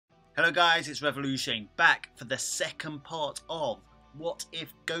Hello guys, it's Revolution back for the second part of What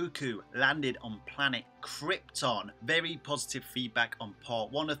If Goku Landed on Planet Krypton. Very positive feedback on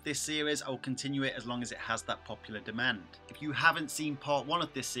part 1 of this series. I will continue it as long as it has that popular demand. If you haven't seen part 1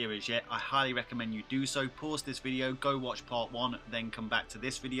 of this series yet, I highly recommend you do so. Pause this video, go watch part 1, then come back to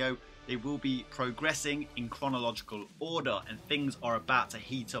this video. They will be progressing in chronological order and things are about to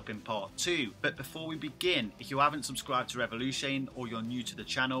heat up in part 2. But before we begin, if you haven't subscribed to Revolution or you're new to the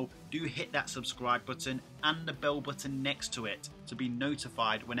channel, do hit that subscribe button and the bell button next to it to be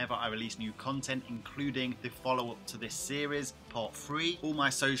notified whenever I release new content, including the follow-up to this series, part 3. All my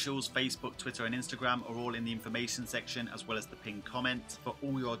socials, Facebook, Twitter and Instagram are all in the information section, as well as the pinned comment for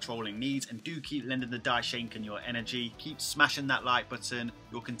all your trolling needs. And do keep lending the Daishenken your energy. Keep smashing that like button.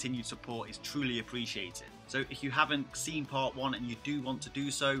 Your continued support is truly appreciated. So if you haven't seen part 1 and you do want to do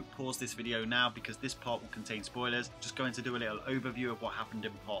so, pause this video now because this part will contain spoilers. Just going to do a little overview of what happened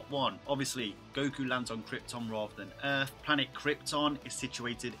in part 1. Obviously, Goku lands on Krypton rather than Earth. Planet Krypton is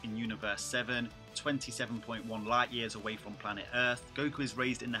situated in Universe 7, 27.1 light years away from planet Earth. Goku is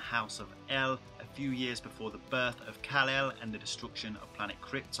raised in the house of El a few years before the birth of Kal-el and the destruction of planet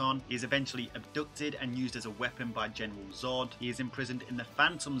Krypton. He is eventually abducted and used as a weapon by General Zod. He is imprisoned in the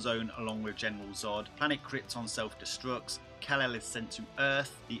Phantom Zone along with General Zod. Planet Krypton self-destructs. Kal-el is sent to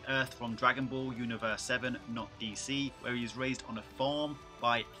Earth, the Earth from Dragon Ball Universe 7, not DC, where he is raised on a farm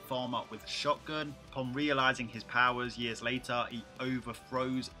by a farmer with a shotgun. Upon realizing his powers years later, he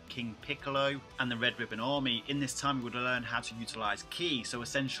overthrows King Piccolo and the Red Ribbon Army. In this time he would learn how to utilize Ki, so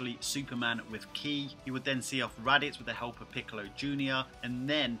essentially Superman with Ki. He would then see off Raditz with the help of Piccolo Jr. and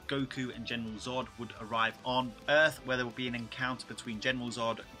then Goku and General Zod would arrive on Earth, where there would be an encounter between General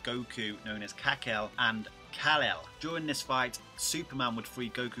Zod, Goku, known as Kal-el, and Kal-el. During this fight, Superman would free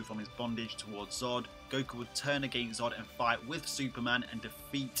Goku from his bondage towards Zod. Goku would turn against Zod and fight with Superman and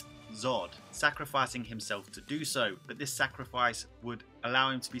defeat Zod, sacrificing himself to do so. But this sacrifice would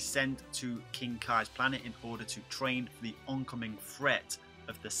allow him to be sent to King Kai's planet in order to train for the oncoming threat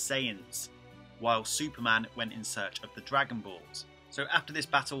of the Saiyans, while Superman went in search of the Dragon Balls. So after this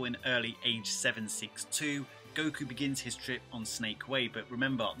battle in early age 762, Goku begins his trip on Snake Way, but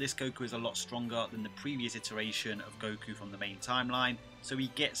remember, this Goku is a lot stronger than the previous iteration of Goku from the main timeline, so he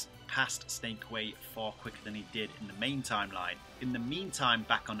gets past Snake Way far quicker than he did in the main timeline. In the meantime,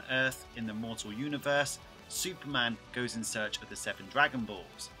 back on Earth, in the mortal universe, Superman goes in search of the 7 Dragon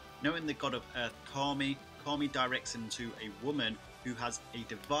Balls. Knowing the god of Earth Kami directs him to a woman who has a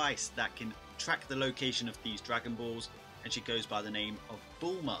device that can track the location of these Dragon Balls, and she goes by the name of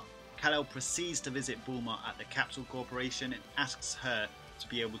Bulma. Kal-el proceeds to visit Bulma at the Capsule Corporation and asks her to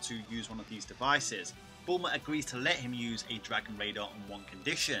be able to use one of these devices. Bulma agrees to let him use a Dragon Radar on one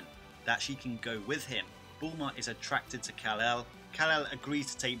condition, that she can go with him. Bulma is attracted to Kal-el. Kal-el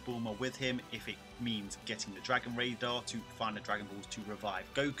agrees to take Bulma with him if it means getting the Dragon Radar to find the Dragon Balls to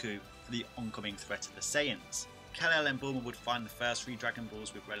revive Goku for the oncoming threat of the Saiyans. Kal-el and Bulma would find the first 3 Dragon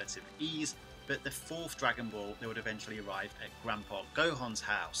Balls with relative ease, but the 4th Dragon Ball, they would eventually arrive at Grandpa Gohan's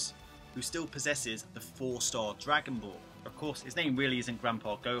house, who still possesses the 4-star Dragon Ball. Of course, his name really isn't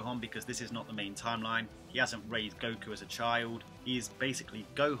Grandpa Gohan because this is not the main timeline. He hasn't raised Goku as a child. He is basically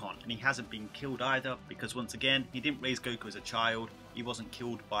Gohan, and he hasn't been killed either because, once again, he didn't raise Goku as a child. He wasn't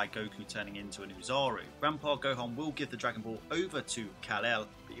killed by Goku turning into an Uzaru. Grandpa Gohan will give the Dragon Ball over to Kal-el,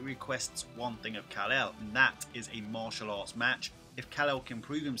 but he requests one thing of Kal-el, and that is a martial arts match. If Kal-el can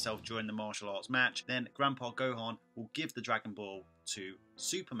prove himself during the martial arts match, then Grandpa Gohan will give the Dragon Ball to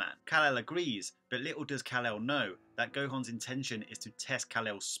Superman. Kal-el agrees, but little does Kal-el know that Gohan's intention is to test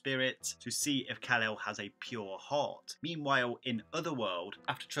Kal-el's spirit to see if Kal-el has a pure heart. Meanwhile, in Otherworld,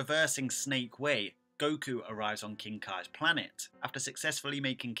 after traversing Snake Way, Goku arrives on King Kai's planet. After successfully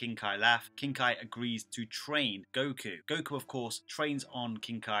making King Kai laugh, King Kai agrees to train Goku. Goku, of course, trains on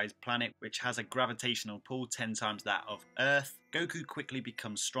King Kai's planet, which has a gravitational pull 10 times that of Earth. Goku quickly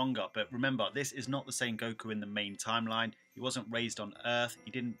becomes stronger, but remember, this is not the same Goku in the main timeline. He wasn't raised on Earth, he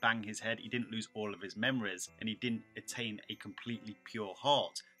didn't bang his head, he didn't lose all of his memories, and he didn't attain a completely pure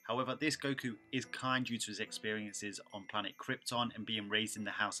heart. However, this Goku is kind due to his experiences on planet Krypton and being raised in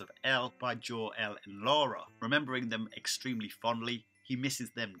the house of El by Jor-El and Lara. Remembering them extremely fondly, he misses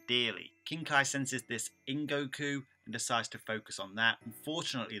them dearly. King Kai senses this in Goku and decides to focus on that.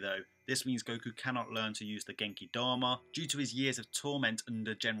 Unfortunately though, this means Goku cannot learn to use the Genki Dharma. Due to his years of torment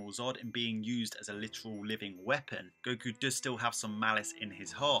under General Zod and being used as a literal living weapon, Goku does still have some malice in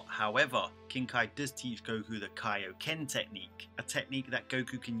his heart. However, King Kai does teach Goku the Kaioken technique, a technique that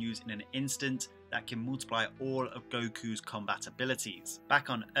Goku can use in an instant that can multiply all of Goku's combat abilities. Back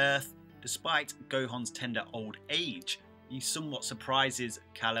on Earth, despite Gohan's tender old age, he somewhat surprises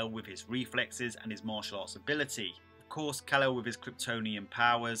Kal-el with his reflexes and his martial arts ability. Of course, Kal-el with his Kryptonian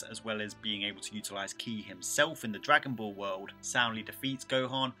powers, as well as being able to utilize Ki himself in the Dragon Ball world, soundly defeats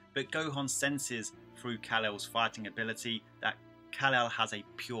Gohan, but Gohan senses through Kal-el's fighting ability that Kal-el has a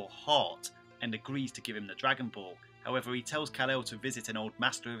pure heart and agrees to give him the Dragon Ball. However, he tells Kal-el to visit an old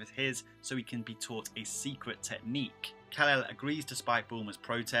master of his so he can be taught a secret technique. Kal-el agrees despite Bulma's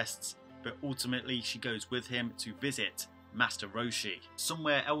protests, but ultimately she goes with him to visit Master Roshi.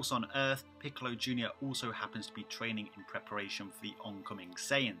 Somewhere else on Earth, Piccolo Jr. also happens to be training in preparation for the oncoming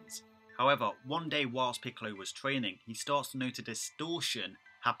Saiyans. However, one day whilst Piccolo was training, he starts to note a distortion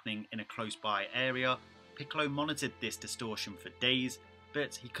happening in a close by area. Piccolo monitored this distortion for days,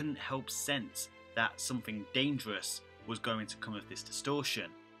 but he couldn't help sense that something dangerous was going to come of this distortion,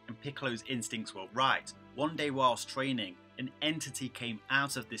 and Piccolo's instincts were right. One day whilst training, an entity came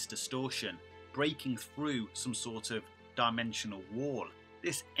out of this distortion, breaking through some sort of dimensional wall.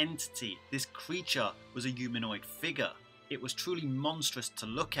 This entity, this creature, was a humanoid figure. It was truly monstrous to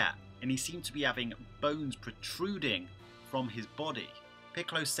look at, and he seemed to be having bones protruding from his body.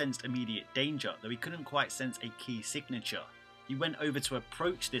 Piccolo sensed immediate danger, though he couldn't quite sense a key signature. He went over to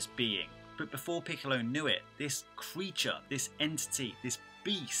approach this being, but before Piccolo knew it, this creature, this entity, this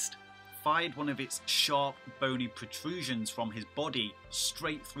beast, fired one of its sharp, bony protrusions from his body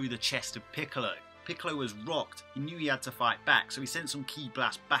straight through the chest of Piccolo. Piccolo was rocked. He knew he had to fight back, so he sent some ki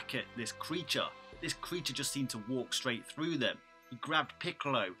blast back at this creature. This creature just seemed to walk straight through them. He grabbed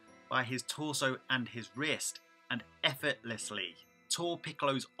Piccolo by his torso and his wrist and effortlessly tore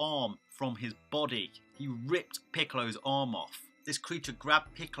Piccolo's arm from his body. He ripped Piccolo's arm off. This creature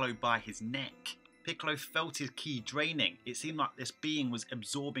grabbed Piccolo by his neck. Piccolo felt his ki draining. It seemed like this being was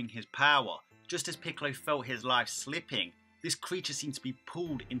absorbing his power. Just as Piccolo felt his life slipping, this creature seemed to be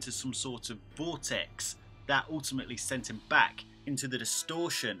pulled into some sort of vortex that ultimately sent him back into the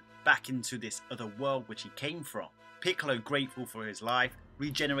distortion, back into this other world which he came from. Piccolo, grateful for his life,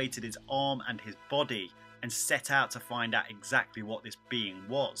 regenerated his arm and his body and set out to find out exactly what this being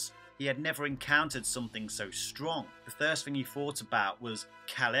was. He had never encountered something so strong. The first thing he thought about was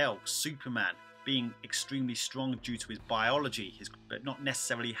Kal-el, Superman, being extremely strong due to his biology, but not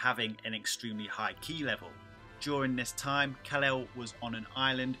necessarily having an extremely high ki level. During this time, Kal-el was on an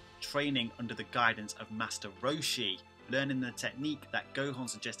island training under the guidance of Master Roshi, learning the technique that Gohan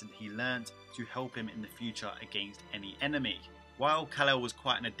suggested he learnt to help him in the future against any enemy. While Kal-el was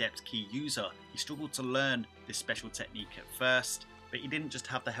quite an adept ki user, he struggled to learn this special technique at first, but he didn't just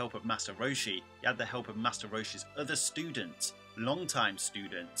have the help of Master Roshi, he had the help of Master Roshi's other student, longtime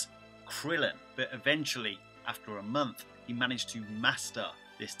student, Krillin. But eventually, after a month, he managed to master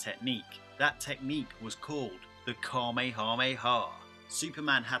this technique. That technique was called the Kamehameha.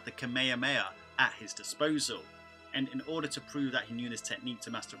 Superman had the Kamehameha at his disposal, and in order to prove that he knew this technique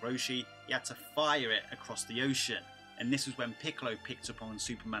to Master Roshi, he had to fire it across the ocean. And this was when Piccolo picked up on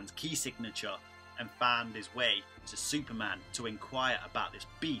Superman's key signature and found his way to Superman to inquire about this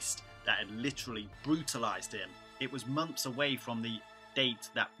beast that had literally brutalized him. It was months away from the date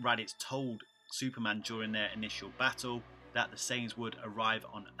that Raditz told Superman during their initial battle that the Saiyans would arrive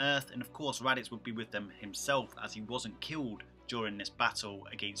on Earth, and of course Raditz would be with them himself as he wasn't killed during this battle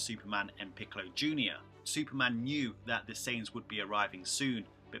against Superman and Piccolo Jr. Superman knew that the Saiyans would be arriving soon,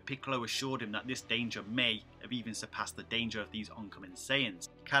 but Piccolo assured him that this danger may have even surpassed the danger of these oncoming Saiyans.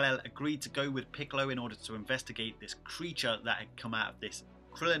 Kal-el agreed to go with Piccolo in order to investigate this creature that had come out of this.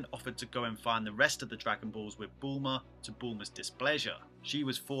 Krillin offered to go and find the rest of the Dragon Balls with Bulma, to Bulma's displeasure. She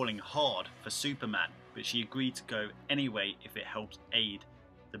was falling hard for Superman, but she agreed to go anyway if it helped aid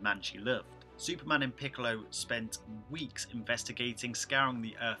the man she loved. Superman and Piccolo spent weeks investigating, scouring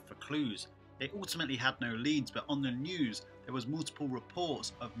the Earth for clues. They ultimately had no leads, but on the news there was multiple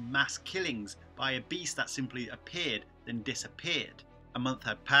reports of mass killings by a beast that simply appeared then disappeared. A month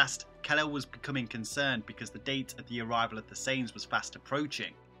had passed. Kal-el was becoming concerned because the date of the arrival of the Saiyans was fast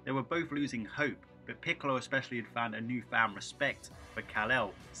approaching. They were both losing hope, but Piccolo especially had found a newfound respect for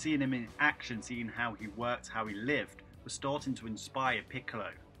Kal-el. Seeing him in action, seeing how he worked, how he lived, was starting to inspire Piccolo.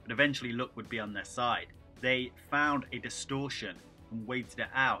 But eventually luck would be on their side. They found a distortion and waited it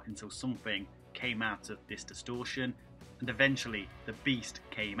out until something came out of this distortion, and eventually the beast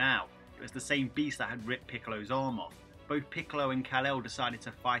came out. It was the same beast that had ripped Piccolo's arm off. Both Piccolo and Kal-el decided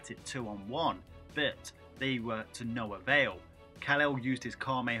to fight it 2-on-1, but they were to no avail. Kal-el used his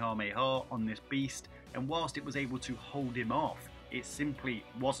Kamehameha on this beast, and whilst it was able to hold him off, it simply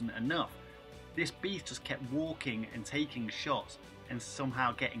wasn't enough. This beast just kept walking and taking shots and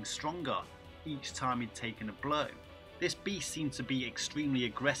somehow getting stronger each time he'd taken a blow. This beast seemed to be extremely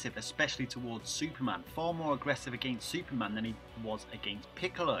aggressive, especially towards Superman, far more aggressive against Superman than he was against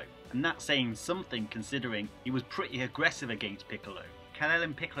Piccolo. And that's saying something considering he was pretty aggressive against Piccolo. Kal-el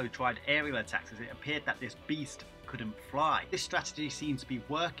and Piccolo tried aerial attacks as it appeared that this beast couldn't fly. This strategy seemed to be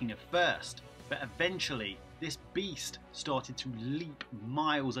working at first, but eventually this beast started to leap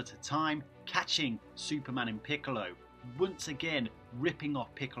miles at a time, catching Superman and Piccolo, once again ripping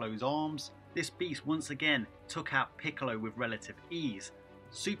off Piccolo's arms. This beast once again took out Piccolo with relative ease.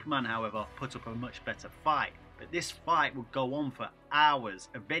 Superman, however, put up a much better fight, but this fight would go on for hours.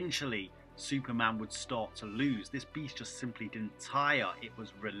 Eventually, Superman would start to lose. This beast just simply didn't tire. It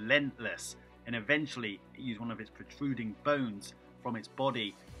was relentless, and eventually it used one of its protruding bones from its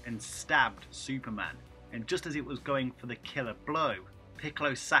body and stabbed Superman. And just as it was going for the killer blow,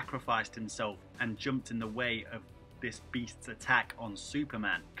 Piccolo sacrificed himself and jumped in the way of this beast's attack on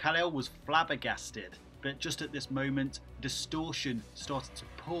Superman. Kal-el was flabbergasted, but just at this moment, distortion started to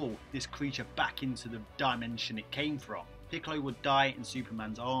pull this creature back into the dimension it came from. Piccolo would die in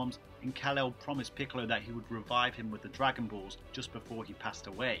Superman's arms, and Kal-el promised Piccolo that he would revive him with the Dragon Balls just before he passed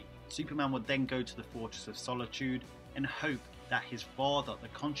away. Superman would then go to the Fortress of Solitude and hope that his father, the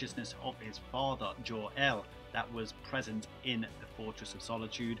consciousness of his father, Jor-El, that was present in the Fortress of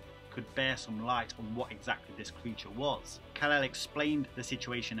Solitude, could bear some light on what exactly this creature was. Kal-el explained the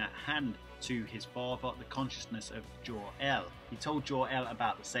situation at hand to his father, the consciousness of Jor-El. He told Jor-El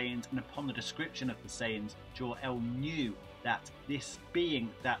about the Saiyans, and upon the description of the Saiyans, Jor-El knew that this being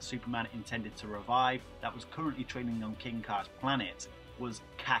that Superman intended to revive, that was currently training on King Kai's planet, was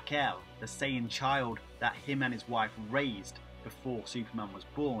Kal-el, the Saiyan child that him and his wife raised before Superman was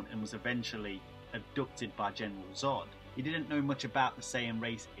born and was eventually abducted by General Zod. He didn't know much about the Saiyan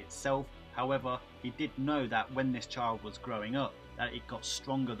race itself, however, he did know that when this child was growing up, that it got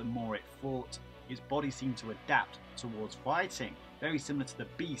stronger the more it fought. His body seemed to adapt towards fighting, very similar to the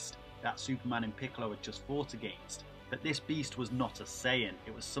beast that Superman and Piccolo had just fought against. But this beast was not a Saiyan,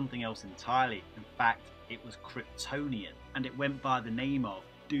 it was something else entirely. In fact, it was Kryptonian, and it went by the name of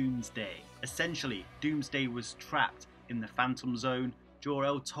Doomsday. Essentially, Doomsday was trapped in the Phantom Zone.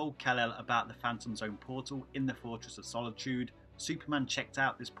 Jor-El told Kal-el about the Phantom Zone portal in the Fortress of Solitude. Superman checked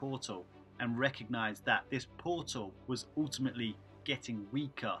out this portal and recognized that this portal was ultimately getting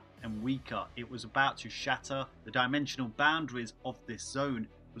weaker and weaker. It was about to shatter. The dimensional boundaries of this zone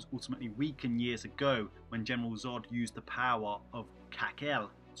was ultimately weakened years ago when General Zod used the power of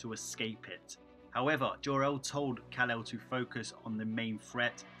Kal-el to escape it. However, Jor-El told Kal-el to focus on the main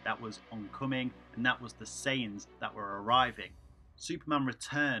threat that was oncoming, and that was the Saiyans that were arriving. Superman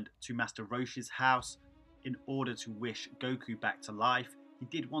returned to Master Roshi's house in order to wish Goku back to life. He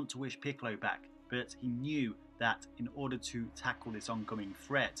did want to wish Piccolo back, but he knew that in order to tackle this oncoming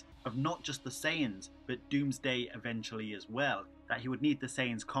threat of not just the Saiyans, but Doomsday eventually as well, that he would need the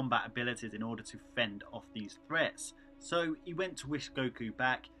Saiyans' combat abilities in order to fend off these threats. So he went to wish Goku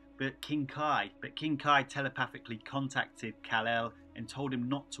back, but King Kai telepathically contacted Kal-el and told him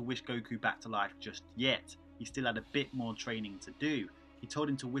not to wish Goku back to life just yet. He still had a bit more training to do. He told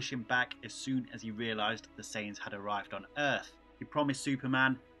him to wish him back as soon as he realised the Saiyans had arrived on Earth. He promised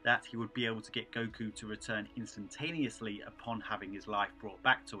Superman that he would be able to get Goku to return instantaneously upon having his life brought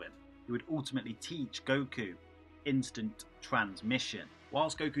back to him. He would ultimately teach Goku instant transmission.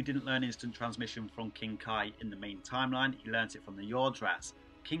 Whilst Goku didn't learn instant transmission from King Kai in the main timeline, he learnt it from the Yardrats.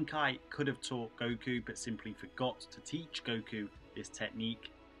 King Kai could have taught Goku but simply forgot to teach Goku this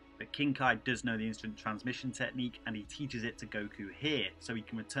technique. But King Kai does know the instant transmission technique, and he teaches it to Goku here so he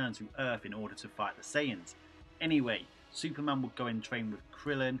can return to Earth in order to fight the Saiyans. Anyway, Superman would go and train with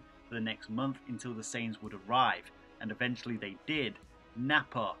Krillin for the next month until the Saiyans would arrive, and eventually they did.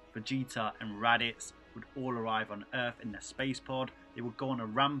 Nappa, Vegeta and Raditz would all arrive on Earth in their space pod. They would go on a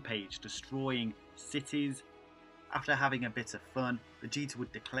rampage, destroying cities. After having a bit of fun, Vegeta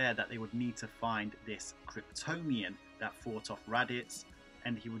would declare that they would need to find this Kryptonian that fought off Raditz,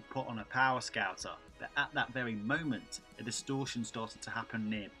 and he would put on a power scouter. But at that very moment, a distortion started to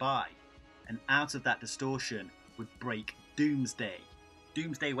happen nearby, and out of that distortion would break Doomsday.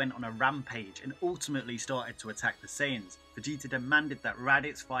 Doomsday went on a rampage and ultimately started to attack the Saiyans. Vegeta demanded that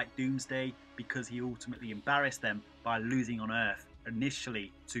Raditz fight Doomsday because he ultimately embarrassed them by losing on Earth,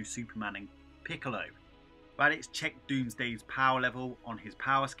 initially to Superman and Piccolo. Raditz checked Doomsday's power level on his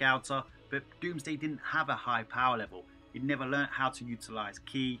power scouter, but Doomsday didn't have a high power level. He'd never learnt how to utilise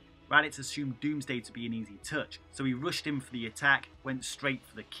Ki. Raditz assumed Doomsday to be an easy touch, so he rushed him for the attack, went straight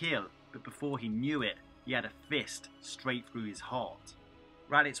for the kill, but before he knew it, he had a fist straight through his heart.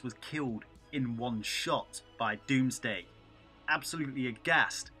 Raditz was killed in one shot by Doomsday. Absolutely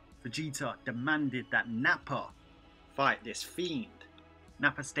aghast, Vegeta demanded that Nappa fight this fiend.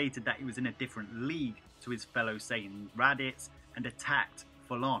 Nappa stated that he was in a different league to his fellow Saiyan Raditz and attacked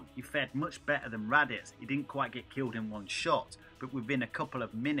full on. He fared much better than Raditz. He didn't quite get killed in one shot, but within a couple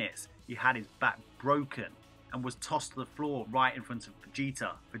of minutes he had his back broken and was tossed to the floor right in front of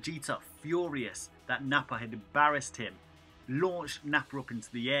Vegeta. Vegeta, furious that Nappa had embarrassed him, launched Nappa up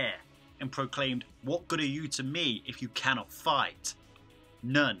into the air and proclaimed, "What good are you to me if you cannot fight?"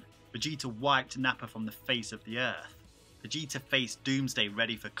 None. Vegeta wiped Nappa from the face of the earth. Vegeta faced Doomsday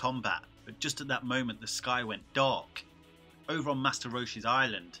ready for combat, but just at that moment the sky went dark. Over on Master Roshi's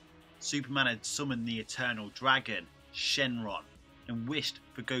island, Superman had summoned the Eternal Dragon, Shenron, and wished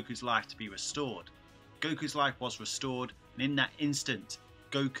for Goku's life to be restored. Goku's life was restored, and in that instant,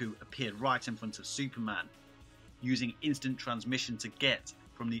 Goku appeared right in front of Superman. Using instant transmission to get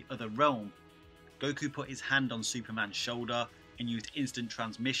from the other realm, Goku put his hand on Superman's shoulder and used instant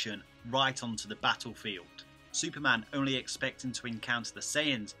transmission right onto the battlefield. Superman, only expecting to encounter the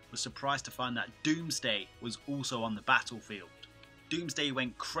Saiyans, was surprised to find that Doomsday was also on the battlefield. Doomsday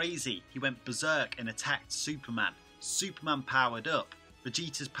went crazy. He went berserk and attacked Superman. Superman powered up.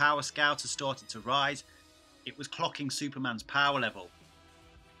 Vegeta's power scouter started to rise. It was clocking Superman's power level.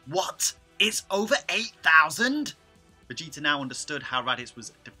 What? It's over 8,000? Vegeta now understood how Raditz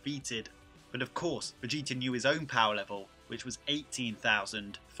was defeated, but of course Vegeta knew his own power level, which was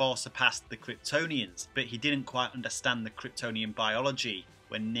 18,000, far surpassed the Kryptonians, but he didn't quite understand the Kryptonian biology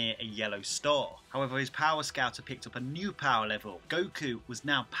when near a yellow star. However, his power scouter picked up a new power level. Goku was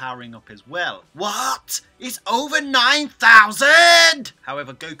now powering up as well. What? It's over 9,000!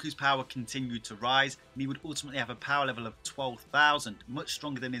 However, Goku's power continued to rise, and he would ultimately have a power level of 12,000, much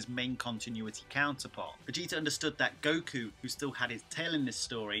stronger than his main continuity counterpart. Vegeta understood that Goku, who still had his tail in this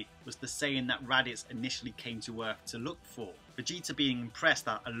story, was the Saiyan that Raditz initially came to Earth to look for. Vegeta, being impressed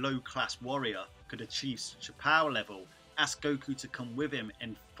that a low-class warrior could achieve such a power level, asked Goku to come with him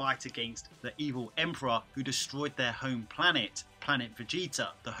and fight against the evil Emperor who destroyed their home planet, Planet Vegeta,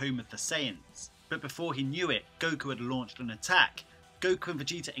 the home of the Saiyans. But before he knew it, Goku had launched an attack. Goku and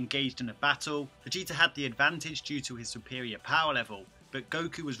Vegeta engaged in a battle. Vegeta had the advantage due to his superior power level, but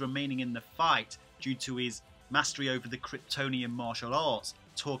Goku was remaining in the fight due to his mastery over the Kryptonian martial arts,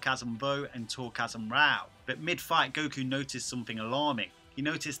 Torkazam Bo and Torkazam Rao. But mid-fight, Goku noticed something alarming. He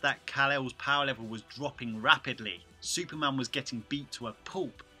noticed that Kal-el's power level was dropping rapidly. Superman was getting beat to a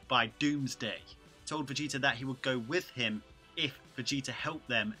pulp by Doomsday. He told Vegeta that he would go with him if Vegeta helped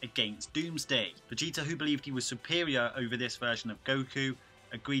them against Doomsday. Vegeta, who believed he was superior over this version of Goku,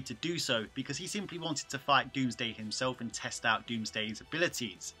 agreed to do so because he simply wanted to fight Doomsday himself and test out Doomsday's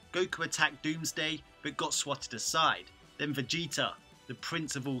abilities. Goku attacked Doomsday but got swatted aside. Then Vegeta, the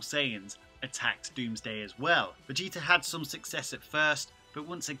Prince of all Saiyans, attacked Doomsday as well. Vegeta had some success at first, but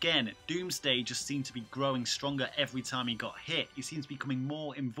once again, Doomsday just seemed to be growing stronger every time he got hit. He seems to be becoming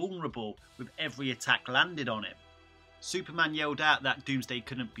more invulnerable with every attack landed on him. Superman yelled out that Doomsday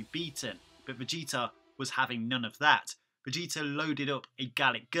couldn't be beaten, but Vegeta was having none of that. Vegeta loaded up a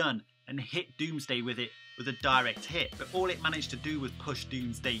Gallic gun and hit Doomsday with it with a direct hit, but all it managed to do was push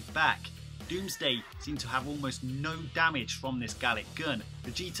Doomsday back. Doomsday seemed to have almost no damage from this Gallic gun.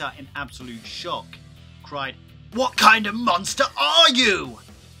 Vegeta, in absolute shock, cried, "What kind of monster are you?"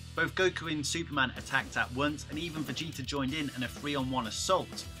 Both Goku and Superman attacked at once, and even Vegeta joined in a 3-on-1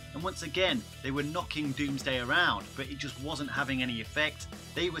 assault. And once again, they were knocking Doomsday around, but it just wasn't having any effect.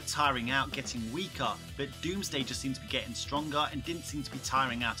 They were tiring out, getting weaker, but Doomsday just seemed to be getting stronger and didn't seem to be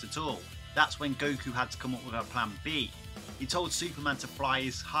tiring out at all. That's when Goku had to come up with a plan B. He told Superman to fly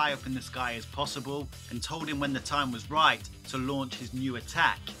as high up in the sky as possible and told him when the time was right to launch his new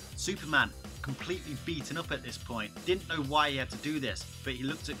attack. Superman, completely beaten up at this point, didn't know why he had to do this, but he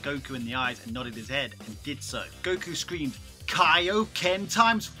looked at Goku in the eyes and nodded his head and did so. Goku screamed, "Kaioken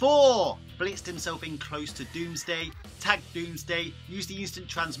 ×4! Blitzed himself in close to Doomsday, tagged Doomsday, used the instant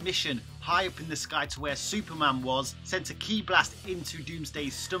transmission high up in the sky to where Superman was, sent a ki blast into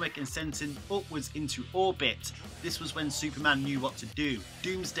Doomsday's stomach and sent him upwards into orbit. This was when Superman knew what to do.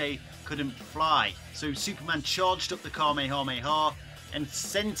 Doomsday couldn't fly, so Superman charged up the Kamehameha and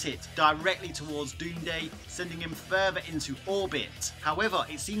sent it directly towards Doomsday, sending him further into orbit. However,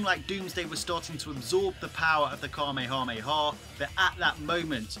 it seemed like Doomsday was starting to absorb the power of the Kamehameha, but at that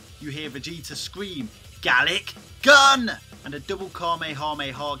moment, you hear Vegeta scream, "Gallic Gun!" And a double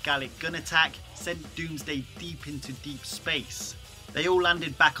Kamehameha Gallic Gun attack sent Doomsday deep into deep space. They all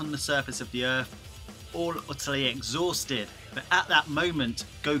landed back on the surface of the Earth, all utterly exhausted, but at that moment,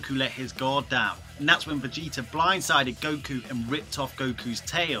 Goku let his guard down. And that's when Vegeta blindsided Goku and ripped off Goku's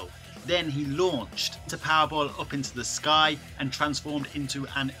tail. Then he launched to Powerball up into the sky and transformed into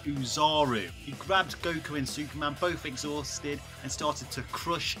an Uzaru. He grabbed Goku and Superman, both exhausted, and started to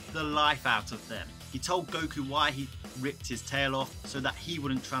crush the life out of them. He told Goku why he ripped his tail off so that he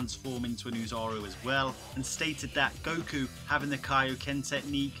wouldn't transform into an Uzaru as well, and stated that Goku having the Kaioken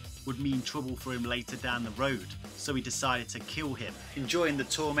technique would mean trouble for him later down the road, so he decided to kill him. Enjoying the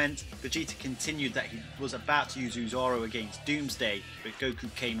torment, Vegeta continued that he was about to use Uzaru against Doomsday, but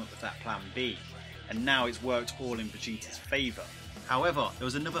Goku came up with that plan B, and now it's worked all in Vegeta's favour. However, there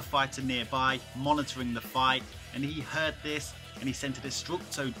was another fighter nearby monitoring the fight, and he heard this and he sent a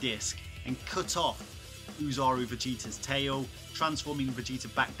Destructo disc and cut off Uzaru Vegeta's tail, transforming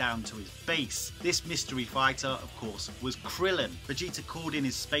Vegeta back down to his base. This mystery fighter, of course, was Krillin. Vegeta called in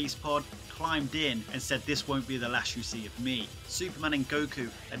his space pod, climbed in, and said, "This won't be the last you see of me." Superman and Goku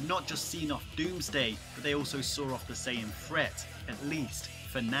had not just seen off Doomsday, but they also saw off the Saiyan threat, at least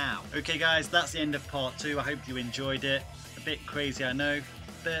for now. Okay guys, that's the end of part 2. I hope you enjoyed it. A bit crazy, I know,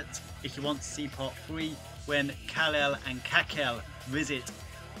 but if you want to see part 3, when Kal-el and Kal-el visit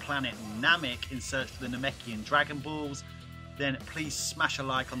Planet Namek in search for the Namekian Dragon Balls, then please smash a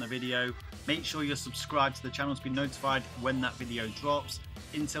like on the video. Make sure you're subscribed to the channel to be notified when that video drops.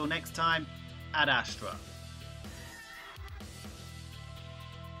 Until next time, Ad Astra.